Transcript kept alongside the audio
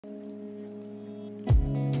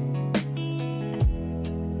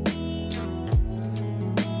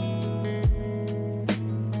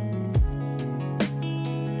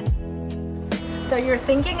So you're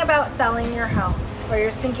thinking about selling your home, or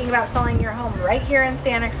you're thinking about selling your home right here in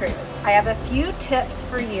Santa Cruz. I have a few tips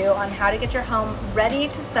for you on how to get your home ready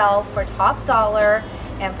to sell for top dollar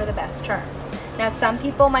and for the best terms. Now, some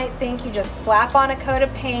people might think you just slap on a coat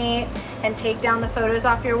of paint and take down the photos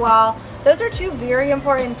off your wall. Those are two very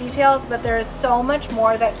important details, but there is so much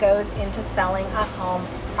more that goes into selling a home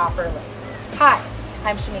properly. Hi,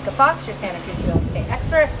 I'm Shemeika Fox, your Santa Cruz Real Estate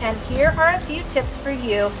expert, and here are a few tips for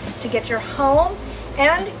you to get your home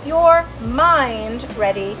and your mind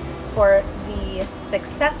ready for the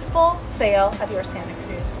successful sale of your Santa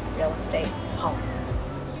Cruz real estate home.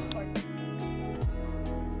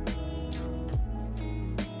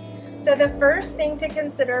 So the first thing to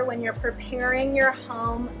consider when you're preparing your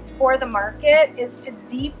home for the market is to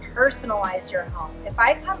depersonalize your home. If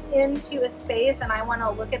I come into a space and I want to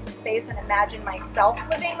look at the space and imagine myself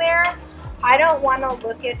living there, I don't want to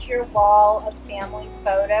look at your wall of family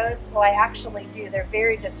photos. Well, I actually do. They're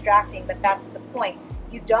very distracting, but that's the point.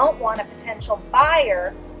 You don't want a potential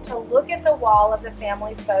buyer to look at the wall of the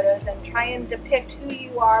family photos and try and depict who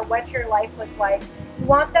you are, what your life was like. You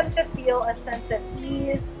want them to feel a sense of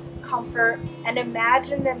ease, comfort, and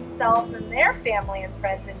imagine themselves and their family and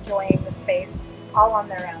friends enjoying the space all on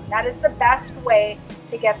their own. That is the best way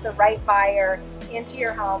to get the right buyer into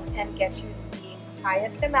your home and get you the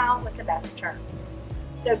highest amount with the best terms.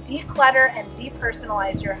 So declutter and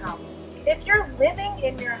depersonalize your home. If you're living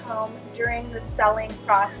in your home during the selling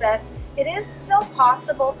process, it is still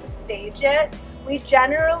possible to stage it. We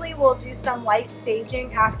generally will do some light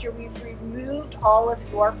staging after we've removed all of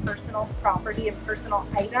your personal property and personal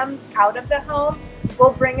items out of the home.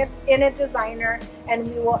 We'll bring in a designer and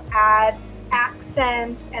we will add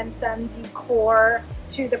accents and some decor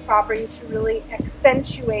to the property to really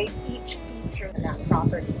accentuate each feature in that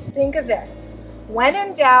property. Think of this. When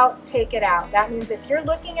in doubt, take it out. That means if you're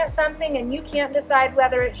looking at something and you can't decide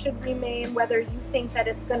whether it should remain, whether you think that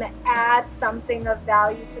it's going to add something of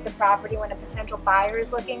value to the property when a potential buyer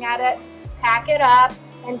is looking at it, pack it up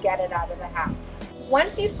and get it out of the house.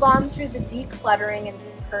 Once you've gone through the decluttering and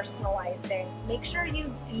depersonalizing, make sure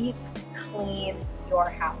you deep clean your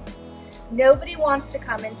house. Nobody wants to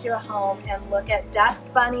come into a home and look at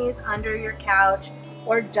dust bunnies under your couch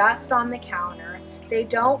or dust on the counter. They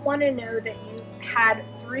don't want to know that you had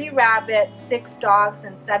 3 rabbits, 6 dogs,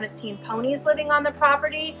 and 17 ponies living on the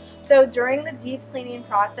property. So during the deep cleaning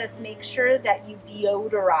process, make sure that you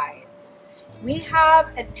deodorize. We have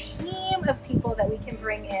a team of people that we can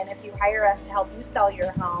bring in if you hire us to help you sell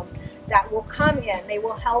your home that will come in. They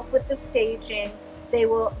will help with the staging. They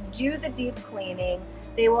will do the deep cleaning.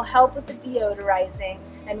 They will help with the deodorizing,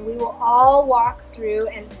 and we will all walk through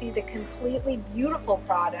and see the completely beautiful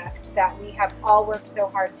product that we have all worked so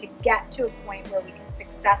hard to get to a point where we can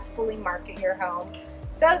successfully market your home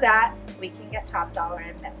so that we can get top dollar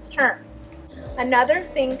and best terms. Another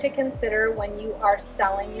thing to consider when you are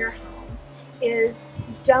selling your home is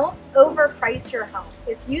don't overprice your home.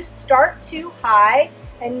 If you start too high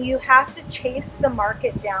and you have to chase the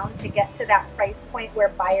market down to get to that price point where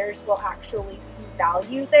buyers will actually see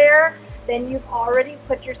value there, then you've already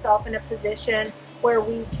put yourself in a position where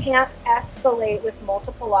we can't escalate with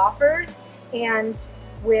multiple offers and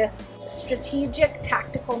with strategic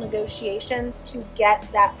tactical negotiations to get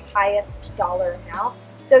that highest dollar amount.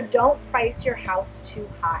 So don't price your house too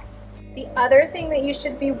high. The other thing that you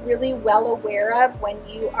should be really well aware of when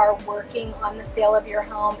you are working on the sale of your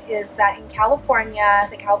home is that in California,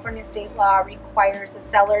 the California state law requires a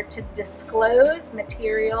seller to disclose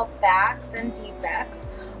material facts and defects.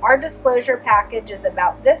 Our disclosure package is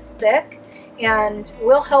about this thick, and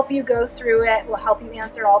we'll help you go through it. We'll help you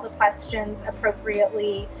answer all the questions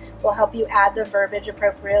appropriately. We'll help you add the verbiage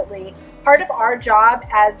appropriately. Part of our job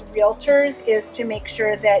as realtors is to make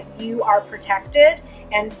sure that you are protected,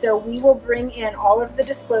 and so we will bring in all of the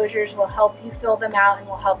disclosures. We'll help you fill them out, and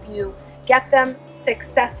we'll help you get them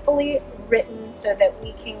successfully written so that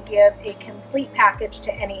we can give a complete package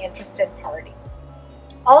to any interested party.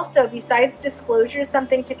 Also, besides disclosure,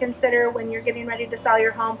 something to consider when you're getting ready to sell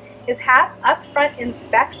your home is have upfront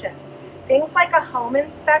inspections. Things like a home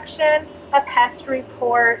inspection, a pest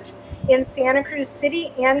report. In Santa Cruz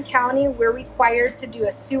City and County, we're required to do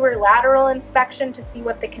a sewer lateral inspection to see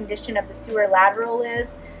what the condition of the sewer lateral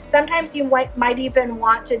is. Sometimes you might even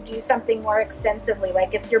want to do something more extensively,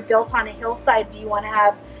 like if you're built on a hillside, do you want to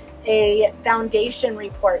have a foundation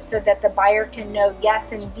report so that the buyer can know,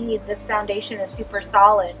 yes, indeed, this foundation is super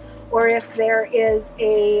solid. Or if there is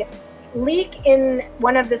a leak in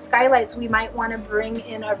one of the skylights, we might want to bring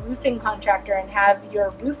in a roofing contractor and have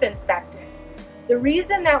your roof inspected. The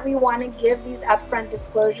reason that we want to give these upfront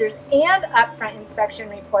disclosures and upfront inspection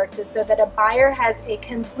reports is so that a buyer has a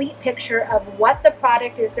complete picture of what the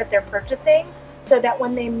product is that they're purchasing, so that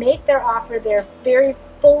when they make their offer, they're very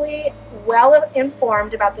fully well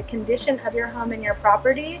informed about the condition of your home and your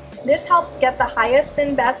property. This helps get the highest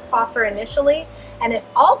and best offer initially, and it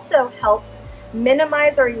also helps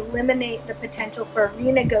minimize or eliminate the potential for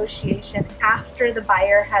renegotiation after the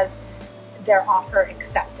buyer has their offer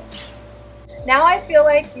accepted. Now I feel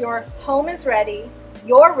like your home is ready,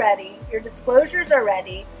 you're ready, your disclosures are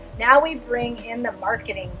ready. Now we bring in the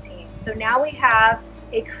marketing team. So now we have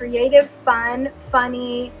a creative, fun,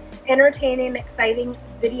 funny, entertaining, exciting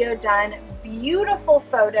video done, beautiful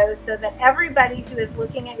photos so that everybody who is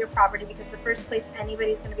looking at your property, because the first place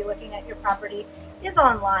anybody's going to be looking at your property is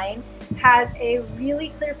online, has a really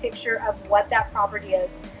clear picture of what that property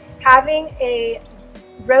is. Having a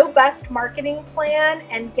robust marketing plan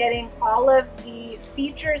and getting all of the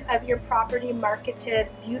features of your property marketed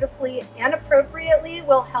beautifully and appropriately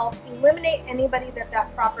will help eliminate anybody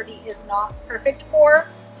that property is not perfect for,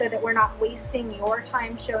 so that we're not wasting your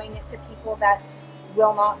time showing it to people that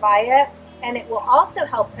will not buy it. And it will also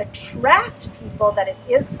help attract people that it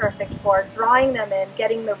is perfect for, drawing them in,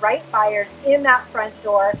 getting the right buyers in that front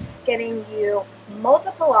door, getting you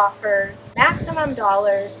multiple offers, maximum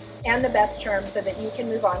dollars, and the best terms so that you can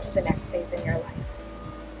move on to the next phase in your life.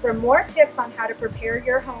 For more tips on how to prepare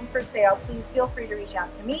your home for sale, please feel free to reach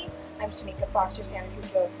out to me. I'm Shemeika Fox, your Santa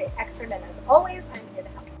Cruz Real Estate expert, and as always, I'm here to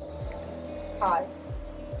help. Pause.